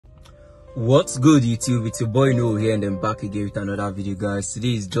What's good, YouTube? It's your boy Noel here, and I'm back again with another video, guys.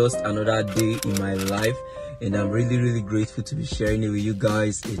 Today is just another day in my life, and I'm really grateful to be sharing it with you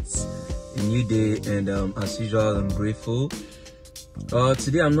guys. It's a new day, and as usual, I'm grateful.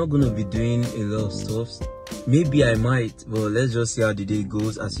 Today I'm not going to be doing a lot of stuff. Maybe I might, but let's just see how the day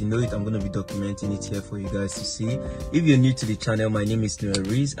goes. As you know it, I'm going to be documenting it here for you guys to see. If you're new to the channel, my name is Noel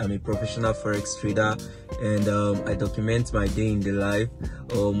Reys. I'm a professional Forex trader, and I document my day in the life,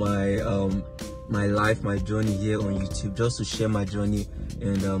 or my life, my journey here on YouTube, just to share my journey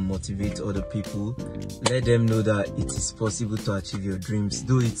and motivate other people. Let them know that it is possible to achieve your dreams,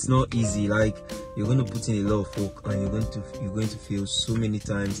 though it's not easy. Like, you're going to put in a lot of work, and you're going to fail so many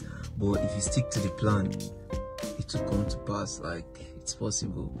times, but if you stick to the plan, it will come to pass. Like, it's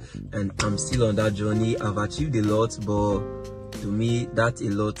possible, and I'm still on that journey. I've achieved a lot, but to me that a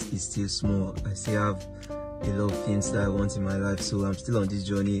lot is still small. I still have a lot of things that I want in my life, so I'm still on this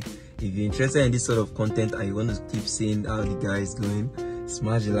journey. If you're interested in this sort of content and you want to keep seeing how the guy is going,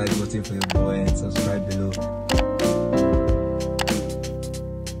 smash the like button for your boy and subscribe below.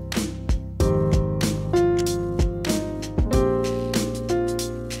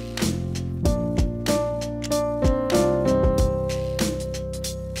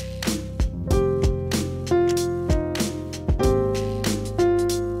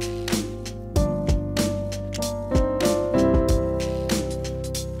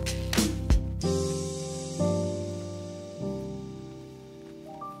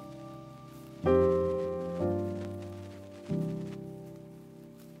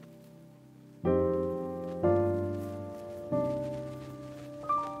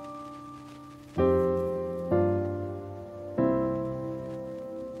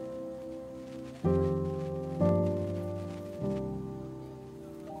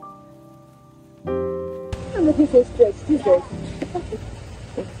 I'm looking so stressed. Jesus.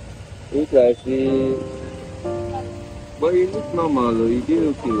 Look like she... But you look normal, though. You did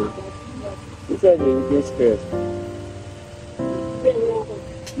okay. You said you look stressed.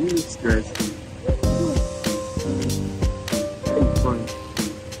 You look stressed. It's fine.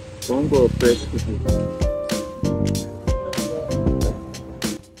 Don't go press people.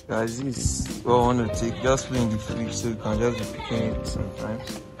 Guys, this is what I want to take. Just put in the fridge so you can just be picking it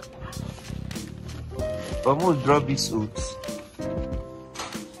sometimes. But I'm going to drop this out.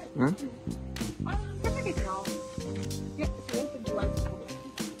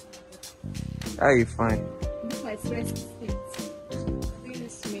 How are you fine? This my stress state. Really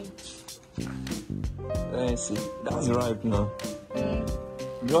strange. Let me see. That's ripe now.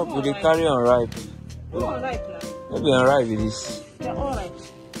 Drop, will they carry on ripe? They're all ripe now. Maybe on ripe it is. They're all ripe.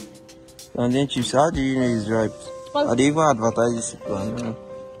 And then chips, how do you know it's ripe? Are they even advertise this plan?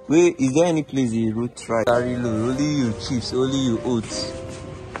 Wait, is there any place you wrote right? Carry low, only you chips, only you oats.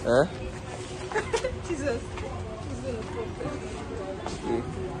 Eh? Jesus. Okay.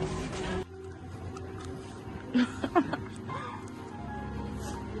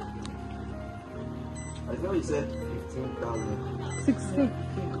 I thought you said 15,000. 16.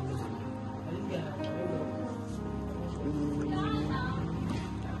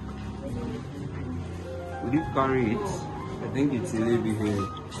 Would you carry it? I think it's a little bit heavy.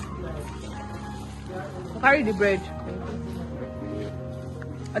 Carry the bread.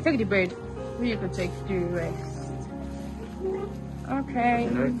 I'll take the bread. You can take the rest. Okay.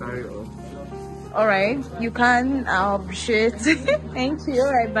 Can I carry it? Alright. You can. I'll appreciate. Thank you.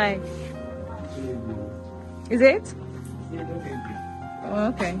 Alright, bye. Is it? Oh,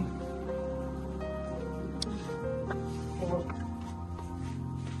 okay.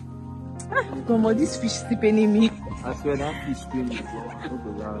 Come on, this fish sleeping in me. I swear that fish screaming.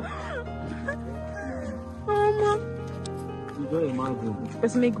 You don't imagine.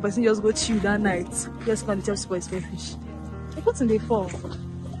 Person just go chill that night. Just can't tell spoil fish. Like, what's in the fork?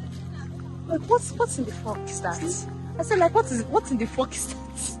 Like, what's in the fork is that? I said, like, what's in the fork is that?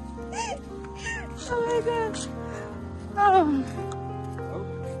 Oh my god. Oh.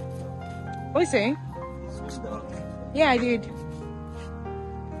 What are you saying? Yeah, I did.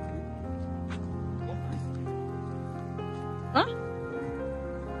 Huh?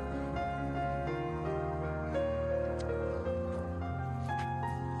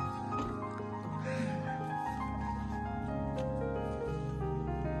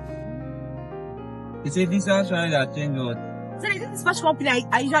 It's a dispatch one that changed what? So this dispatch company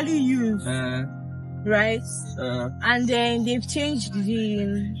I usually use. Right? And then they've changed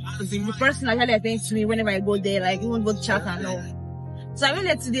the person actually attends to me whenever I go there, like even go to chat and all. So I went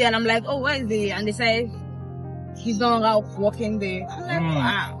there today and I'm like, oh, where is he? And they said he's not out working there. I'm like,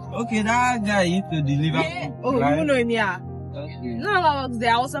 wow. Okay, that guy used to deliver. Yeah. Oh, right? You know him, yeah. Okay. No, I was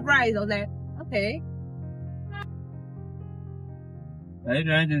there. I was surprised. I was like, okay. Are you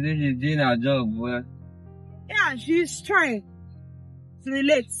trying to say she's doing her job? Well, yeah, she's trying to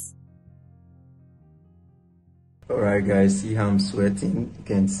relate. Alright guys, see how I'm sweating? You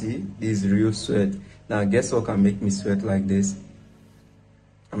can see this is real sweat. Now guess what can make me sweat like this?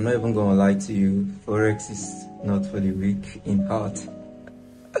 I'm not even gonna lie to you, Forex is not for the weak in heart.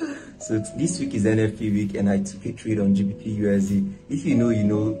 So this week is NFP week and I took a trade on GBP USD. If you know, you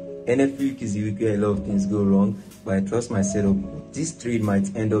know. NFP week is the week where a lot of things go wrong, but I trust my setup. This trade might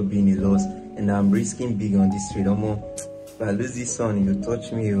end up being a loss and I'm risking big on this trade. If I lose this one, you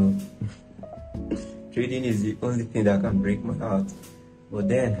touch me. Oh. Trading is the only thing that can break my heart. But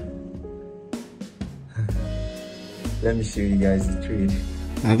then, let me show you guys the trade.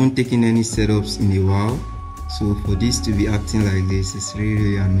 I haven't taken any setups in a while, so for this to be acting like this is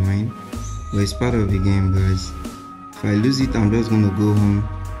really annoying. But it's part of the game, guys. If I lose it, I'm just gonna go home.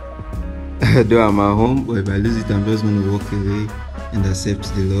 Though I'm at home, but if I lose it, I'm just gonna walk away and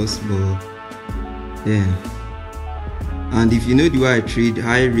accept the loss. But yeah. And if you know the way I trade,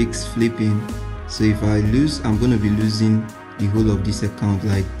 high risk flipping. So if I lose, I'm gonna be losing the whole of this account,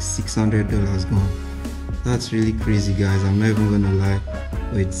 like $600 gone. That's really crazy, guys. I'm not even gonna lie,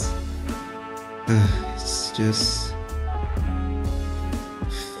 but it's just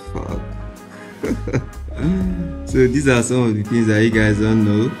fuck. So these are some of the things that you guys don't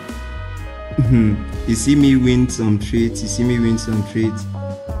know. You see me win some trades,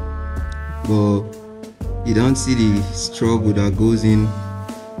 but you don't see the struggle that goes in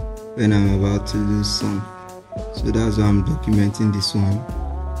when I'm about to lose some. So that's why I'm documenting this one.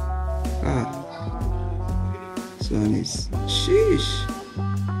 This one is sheesh.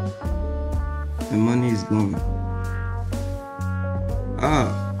 My money is gone.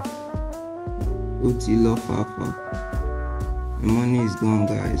 Utilo Fafa. My money is gone,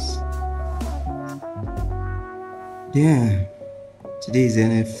 guys. Damn. Today is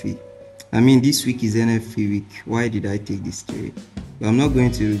NFP. This week is NFP week. Why did I take this trade? But I'm not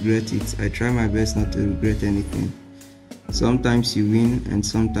going to regret it. I try my best not to regret anything. Sometimes you win and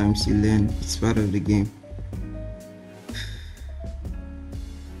sometimes you learn. It's part of the game.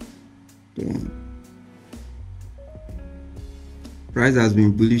 Damn. Price has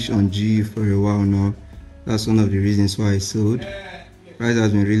been bullish on GE for a while now. That's one of the reasons why I sold. Price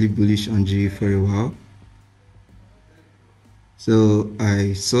has been really bullish on GE for a while. So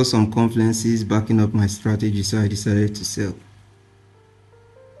I saw some confluences backing up my strategy, so I decided to sell.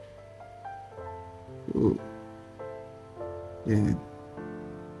 Oh, yeah,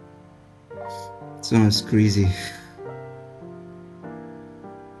 this one was crazy.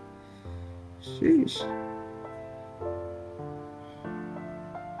 Sheesh.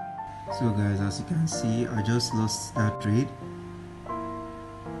 So guys, as you can see, I just lost that trade.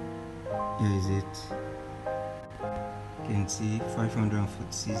 Here is it. You can see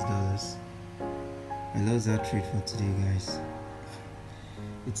 $546. I lost that trade for today, guys.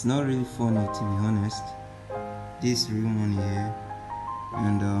 It's not really funny, to be honest. This real money here,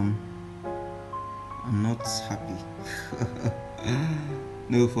 and I'm not happy.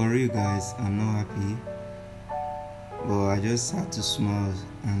 No, for real, guys, I'm not happy. But I just had to smile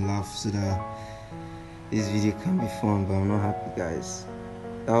and laugh so that this video can be fun. But I'm not happy, guys.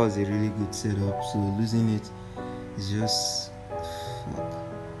 That was a really good setup, so losing it is just fuck.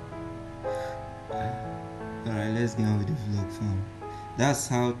 Alright, let's get on with the vlog, fam. That's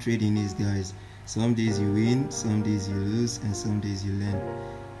how trading is, guys. Some days you win, some days you lose, and some days you learn.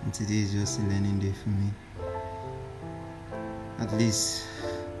 And today is just a learning day for me. At least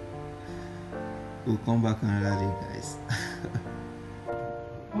we'll come back another day, guys.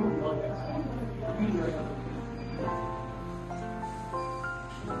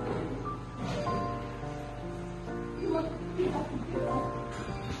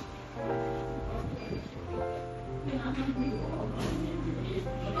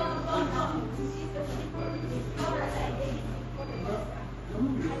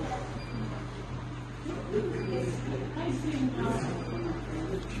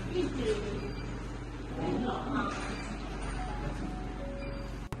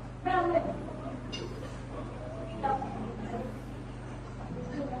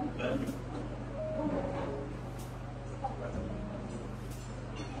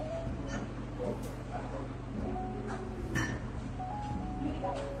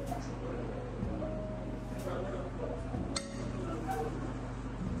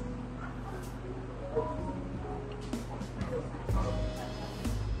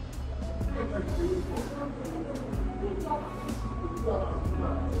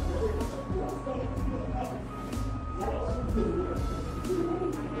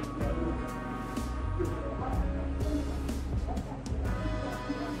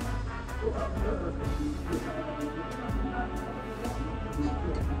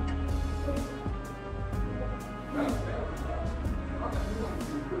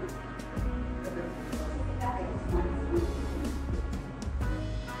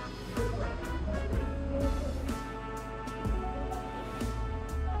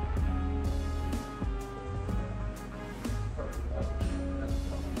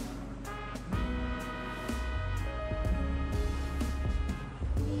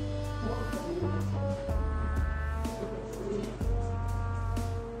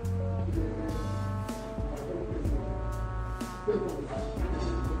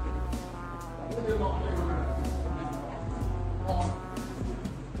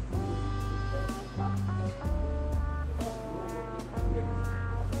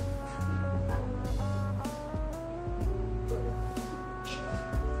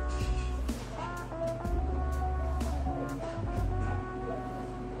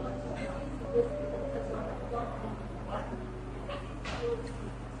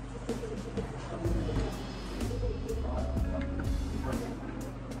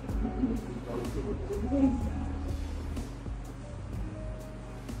 So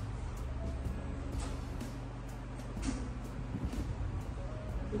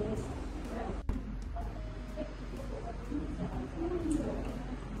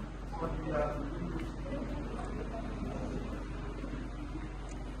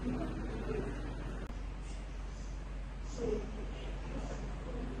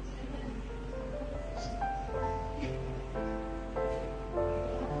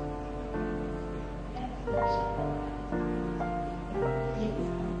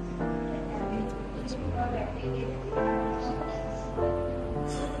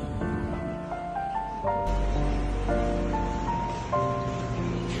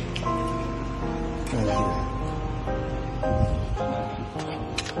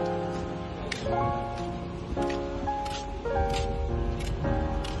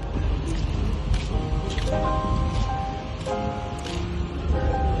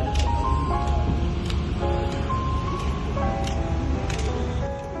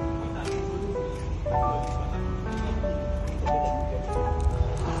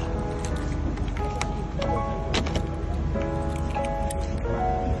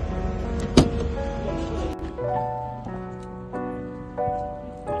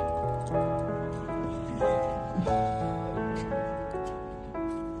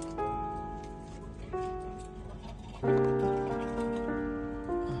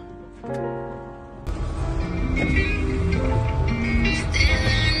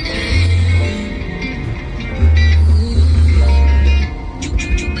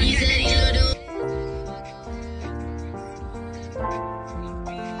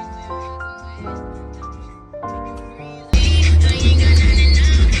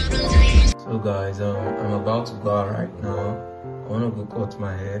guys, I'm about to go out right now. I want to go cut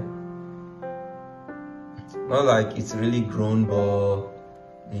my hair. Not like it's really grown, but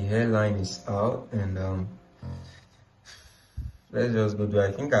the hairline is out, and let's just go do it.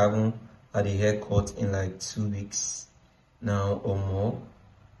 I think I haven't had a haircut in like 2 weeks now or more.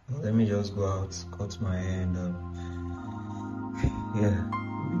 But let me just go out, cut my hair, and yeah,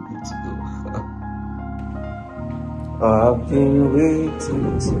 we'll be good to go. I've been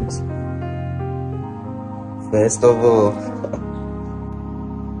waiting since. First of all,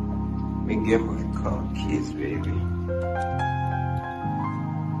 let me get my car keys, baby.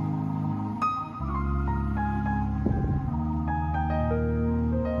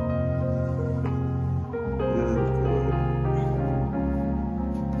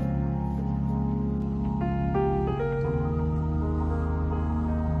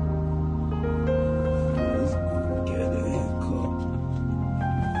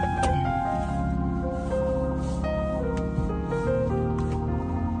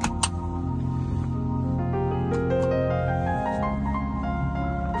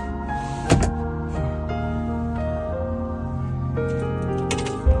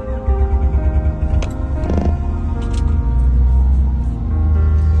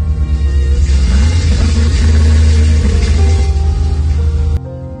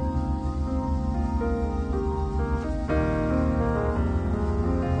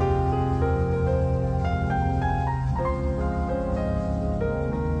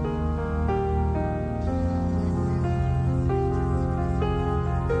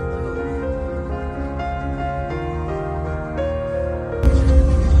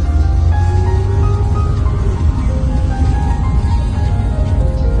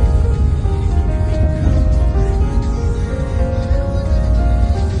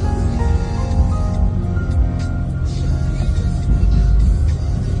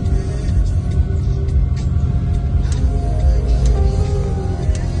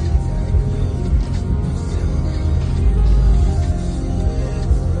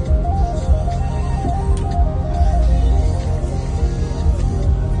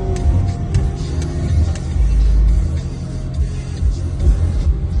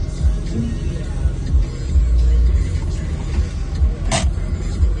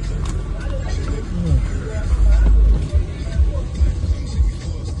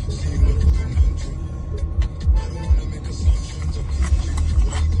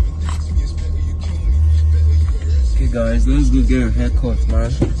 Guys, let's go get a haircut, man.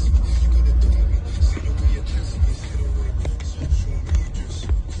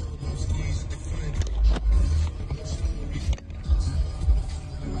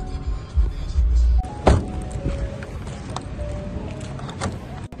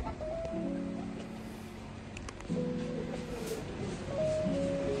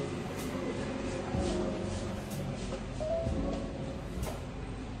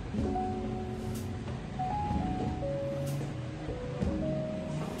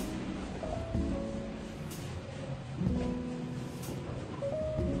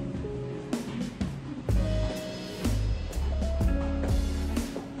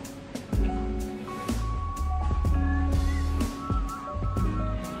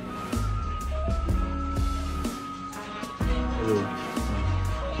 bro.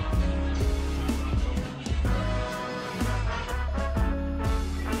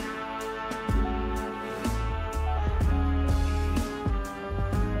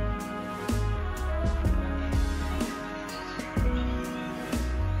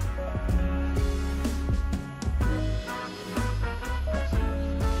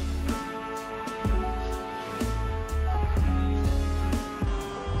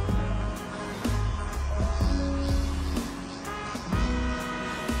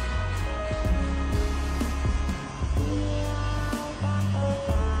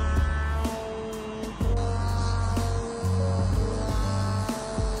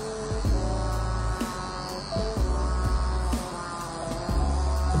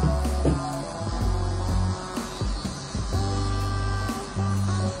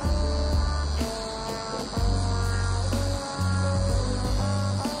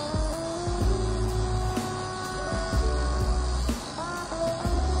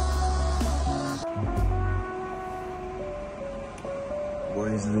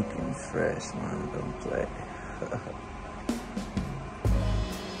 Boy's looking fresh, man. Don't play.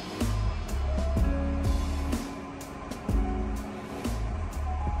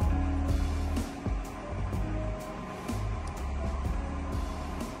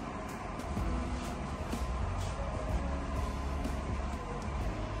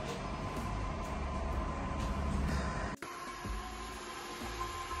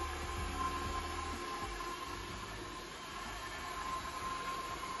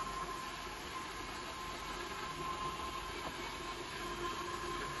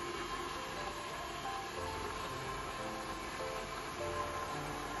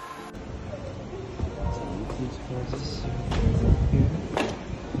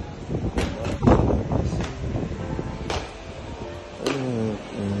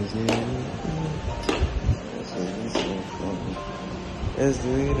 Let's do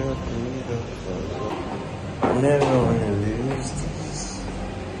it up, I never wanna lose this.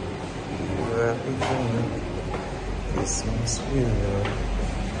 You are becoming Christmas spirit.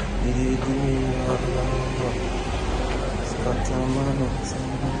 You did me all love. It's got a man of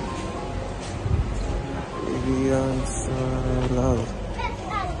time. Baby, I'm so love.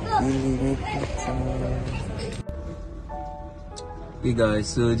 Really make me time. Hey guys,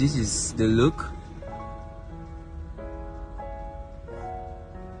 so this is the look.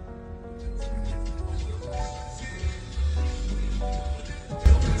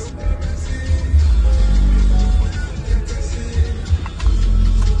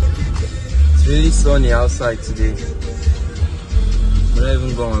 It's really sunny outside today. I'm not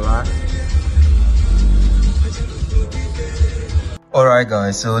even gonna lie. Alright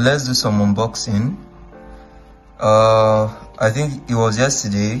guys, so let's do some unboxing. I think it was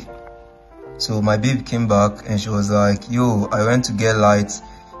yesterday. So my babe came back and she was like, yo, I went to get lights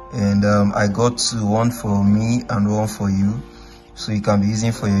and I got one for me and one for you, so you can be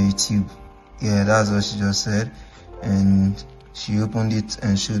using for your YouTube. Yeah, that's what she just said. And she opened it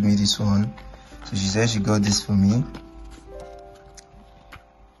and showed me this one. So she said she got this for me.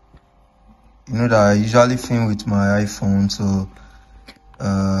 You know that I usually film with my iPhone, so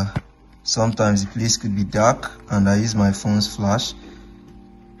sometimes the place could be dark and I use my phone's flash.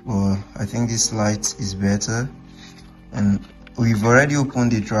 But I think this light is better. And we've already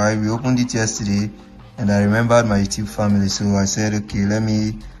opened it, right? We opened it yesterday and I remembered my YouTube family, so I said, okay, let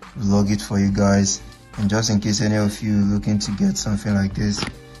me vlog it for you guys. And just in case any of you looking to get something like this,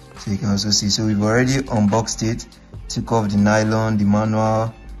 so you can also see. So we've already unboxed it, took off the nylon, the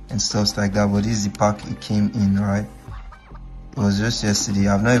manual and stuff like that, but this is the pack it came in, right? It was just yesterday.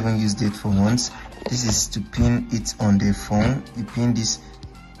 I've not even used it for once. This is to pin it on the phone. You pin this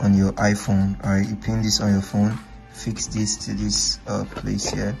on your iPhone, alright? You pin this on your phone, fix this to this place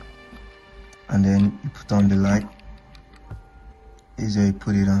here, and then you put on the light. This is where you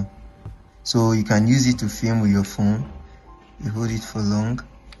put it on. So you can use it to film with your phone. You hold it for long,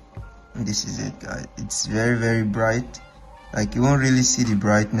 and this is it, guys. It's very, very bright. Like, you won't really see the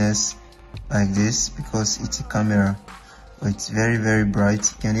brightness like this because it's a camera, but it's very, very bright.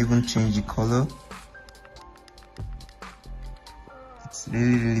 You can even change the color. It's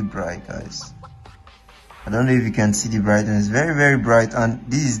really, really bright, guys. I don't know if you can see the brightness. Very, very bright, and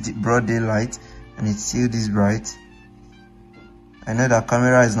this is the broad daylight and it's still this bright. I know that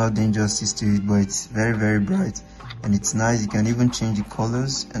camera is not doing justice to it, but it's very, very bright and it's nice. You can even change the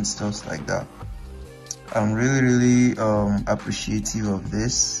colors and stuff like that. I'm really, really appreciative of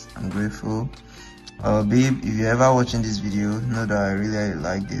this. I'm grateful. Babe, if you're ever watching this video, know that I really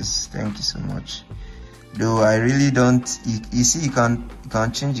like this. Thank you so much. Though I really don't, you see, you can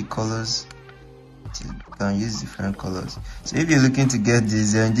change the colors You can use different colors. So if you're looking to get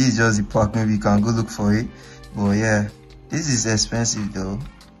this, then this is just the pack. Maybe you can go look for it. But yeah, this is expensive though.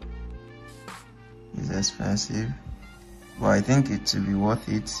 It's expensive, but I think it will be worth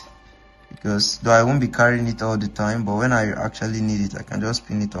it, because though I won't be carrying it all the time, but when I actually need it, I can just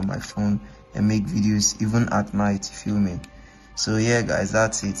pin it on my phone and make videos even at night, you feel me? So yeah guys,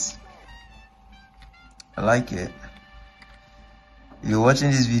 that's it. I like it. If you're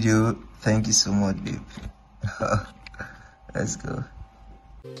watching this video, thank you so much, babe. Let's go.